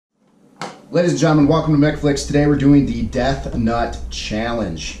Ladies and gentlemen, welcome to MichFlicks. Today we're doing the Death Nut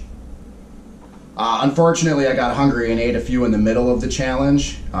Challenge. Unfortunately, I got hungry and ate a few in the middle of the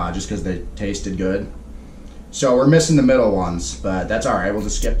challenge, just because they tasted good. So we're missing the middle ones, but that's alright, we'll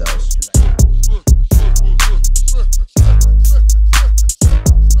just skip those.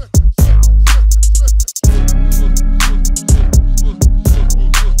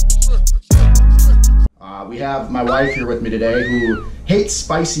 We have my wife here with me today who hates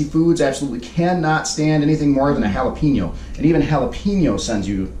spicy foods, absolutely cannot stand anything more than a jalapeno. And even jalapeno sends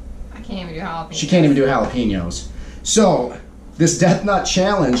you... I can't even do jalapenos. She can't even do jalapenos. So, this Death Nut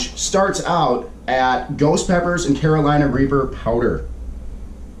Challenge starts out at ghost peppers and Carolina Reaper powder.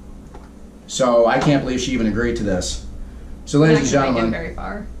 So, I can't believe she even agreed to this. So, ladies and gentlemen... I'm not going to make it very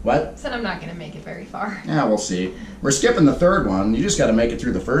far. What? Said I'm not going to make it very far. Yeah, we'll see. We're skipping the third one. You just got to make it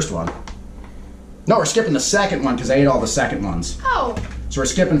through the first one. No, we're skipping the second one because I ate all the second ones. Oh. So we're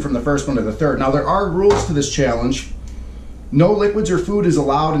skipping from the first one to the third. Now there are rules to this challenge. No liquids or food is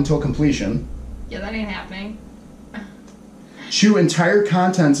allowed until completion. Yeah, that ain't happening. Chew entire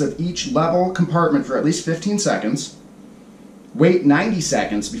contents of each level compartment for at least 15 seconds. Wait 90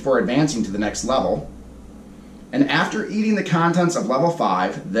 seconds before advancing to the next level. And after eating the contents of level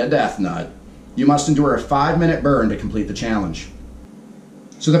 5, the Death Nut, you must endure a 5-minute burn to complete the challenge.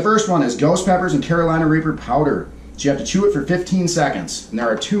 So the first one is ghost peppers and Carolina Reaper powder. So you have to chew it for 15 seconds. And there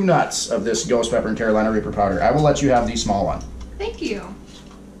are 2 nuts of this ghost pepper and Carolina Reaper powder. I will let you have the small one. Thank you.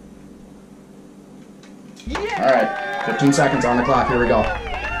 Yeah. All right, 15 seconds on the clock. Here we go.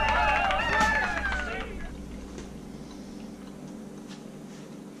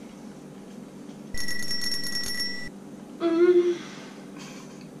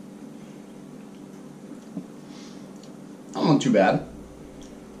 That wasn't too bad.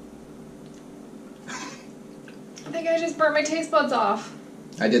 I think I just burnt my taste buds off.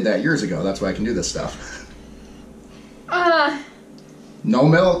 I did that years ago. That's why I can do this stuff. No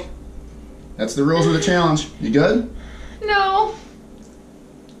milk. That's the rules of the challenge. You good? No.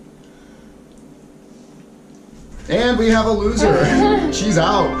 And we have a loser. She's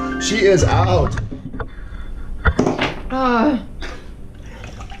out. She is out. Have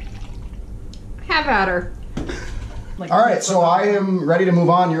at her. All right, so I am ready to move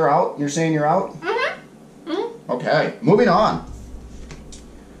on. You're out? You're saying you're out? Okay, moving on.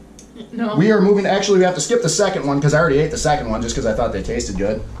 No. We are moving, actually we have to skip the second one because I already ate the second one just because I thought they tasted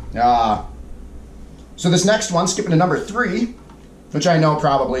good. So this next one, skipping to number 3, which I know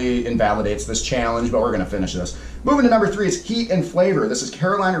probably invalidates this challenge, but we're going to finish this. Moving to number 3 is heat and flavor. This is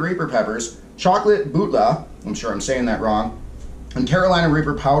Carolina Reaper peppers, chocolate bootla, I'm sure I'm saying that wrong, and Carolina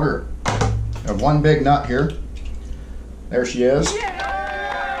Reaper powder. I have one big nut here. There she is.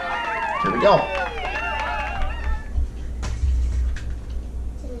 Yeah. Here we go.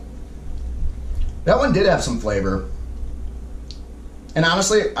 That one did have some flavor. And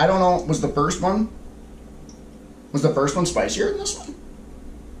honestly, I don't know, was the first one spicier than this one?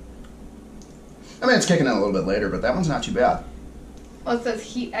 I mean, it's kicking in a little bit later, but that one's not too bad. Well, it says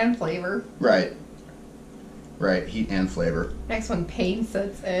heat and flavor. Right. Right, heat and flavor. Next one, pain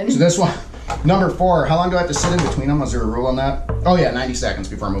sets in. So this one, number 4, how long do I have to sit in between them? Was there a rule on that? Oh yeah, 90 seconds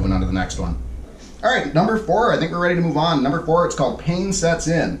before moving on to the next one. All right, number 4, I think we're ready to move on. Number 4, it's called Pain Sets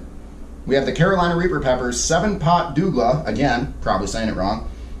In. We have the Carolina Reaper peppers, 7-pot dougla, again, probably saying it wrong,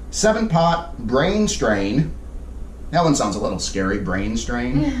 7-pot brain strain. That one sounds a little scary, brain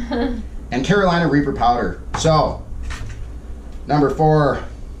strain. And Carolina Reaper powder. So, number 4,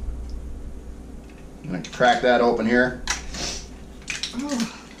 I'm gonna crack that open here.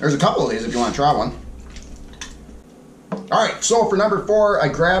 There's a couple of these if you want to try one. All right, so for number 4, I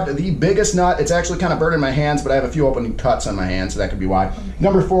grabbed the biggest nut. It's actually kind of burning my hands, but I have a few open cuts on my hands, so that could be why.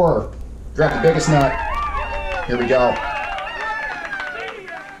 Number 4, grab the biggest nut. Here we go.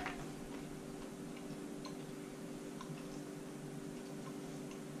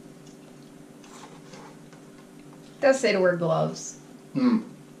 It does say to wear gloves.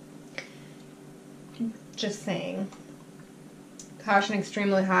 Just saying. Caution,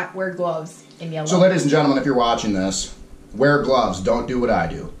 extremely hot, wear gloves in yellow. So ladies and gentlemen, if you're watching this, wear gloves. Don't do what I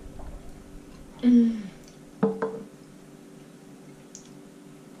do.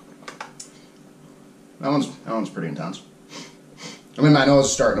 That one's pretty intense. I mean, my nose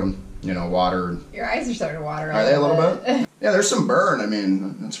is starting to, you know, water. Your eyes are starting to water. Are they a little bit? Yeah, there's some burn. I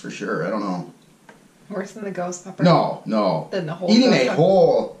mean, that's for sure. I don't know. Worse than the ghost pepper? No, no. Than the whole Eating ghost a pepper?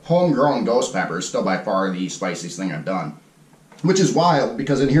 whole homegrown ghost pepper is still by far the spiciest thing I've done. Which is wild,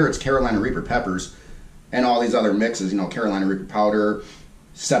 because in here it's Carolina Reaper peppers and all these other mixes, you know, Carolina Reaper powder,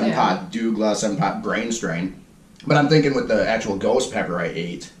 7-pot dougla, 7-pot brain strain. But I'm thinking with the actual ghost pepper I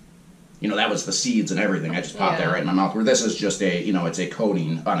ate, you know, that was the seeds and everything. I just popped that right in my mouth. Where this is just a, you know, it's a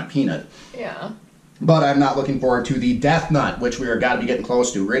coating on a peanut. Yeah. But I'm not looking forward to the death nut, which we are got to be getting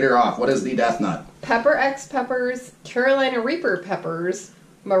close to. Rate her off. What is the death nut? Pepper X peppers, Carolina Reaper peppers,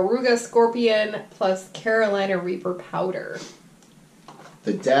 Moruga Scorpion, plus Carolina Reaper powder.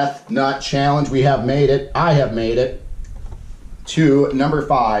 The death nut challenge. We have made it. I have made it to number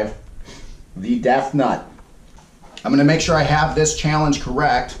 5, the death nut. I'm going to make sure I have this challenge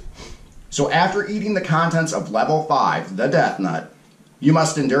correct. So after eating the contents of level 5, the death nut, you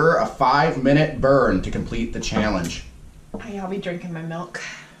must endure a 5-minute burn to complete the challenge. I'll be drinking my milk.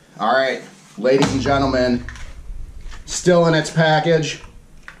 All right, ladies and gentlemen, still in its package,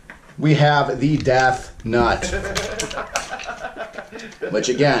 we have the death nut. Which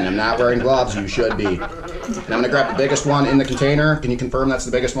again, I'm not wearing gloves, you should be. And I'm gonna grab the biggest one in the container. Can you confirm that's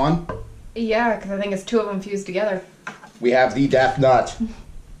the biggest one? Yeah, because I think it's 2 of them fused together. We have the death nut. And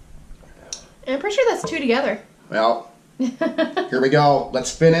I'm pretty sure that's 2 together. Well, here we go.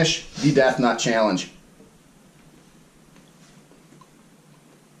 Let's finish the death nut challenge.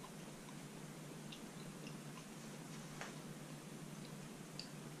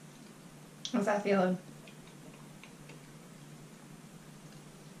 How's that feeling?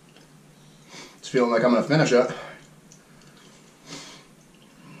 It's feeling like I'm gonna finish it.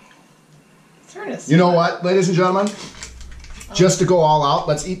 You know what, ladies and gentlemen? Just to go all out,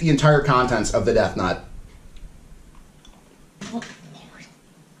 let's eat the entire contents of the death nut.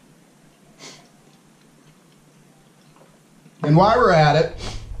 And while we're at it,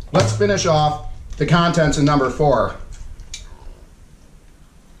 let's finish off the contents in number 4.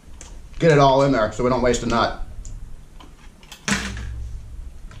 Get it all in there so we don't waste a nut.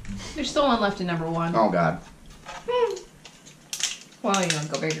 There's still one left in number 1. Oh, God. Well, you know,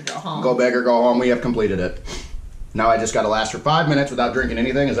 go big or go home. Go big or go home. We have completed it. Now I just got to last for 5 minutes without drinking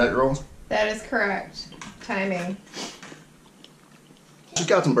anything. Is that the rules? That is correct. Timing. Just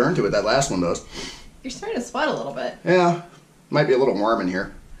got some burn to it. That last one does. You're starting to sweat a little bit. Yeah. Might be a little warm in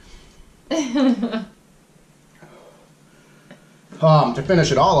here. To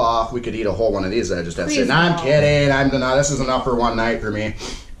finish it all off, we could eat a whole one of these. I just have to say, nah, I'm kidding. No, this is enough for one night for me.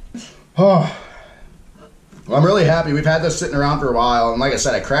 Oh. Well, I'm really happy. We've had this sitting around for a while, and like I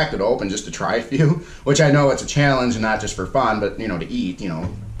said, I cracked it open just to try a few, which I know it's a challenge and not just for fun, but, you know, to eat, you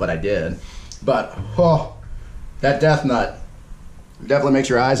know, but I did. But, oh, that death nut definitely makes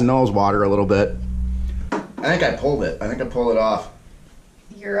your eyes and nose water a little bit. I think I pulled it. I think I pulled it off.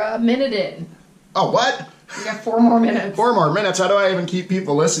 You're a minute in. Oh, what? You got 4 more minutes. 4 more minutes? How do I even keep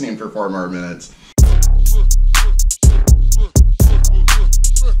people listening for 4 more minutes?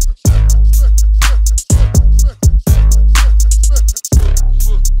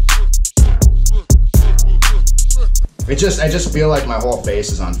 I just feel like my whole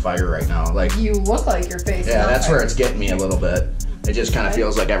face is on fire right now. Like, you look like your face. Yeah, that's where it's getting me a little bit. It just kind of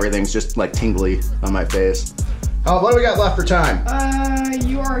feels like everything's just like tingly on my face. Oh, what do we got left for time?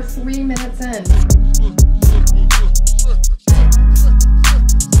 You are 3 minutes in.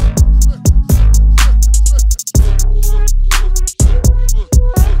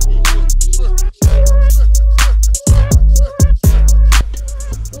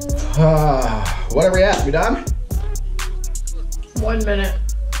 What are we at? We done? 1 minute.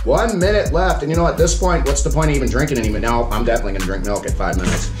 1 minute left, and you know, at this point, what's the point of even drinking any? No, I'm definitely gonna drink milk at 5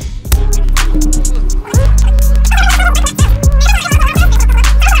 minutes.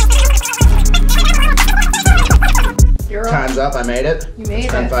 Time's up. I made it. You made it.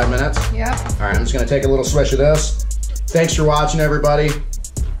 It's been 5 minutes. Yep. All right, I'm just gonna take a little swish of this. Thanks for watching, everybody.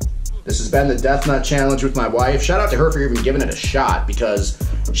 This has been the Death Nut Challenge with my wife. Shout out to her for even giving it a shot, because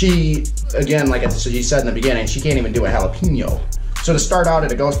she, again, like she said in the beginning, she can't even do a jalapeno. So to start out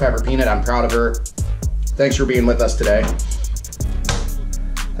at a ghost pepper peanut, I'm proud of her. Thanks for being with us today.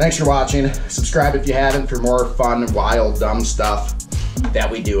 Thanks for watching. Subscribe if you haven't for more fun, wild, dumb stuff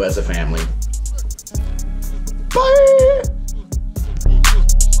that we do as a family. Bye!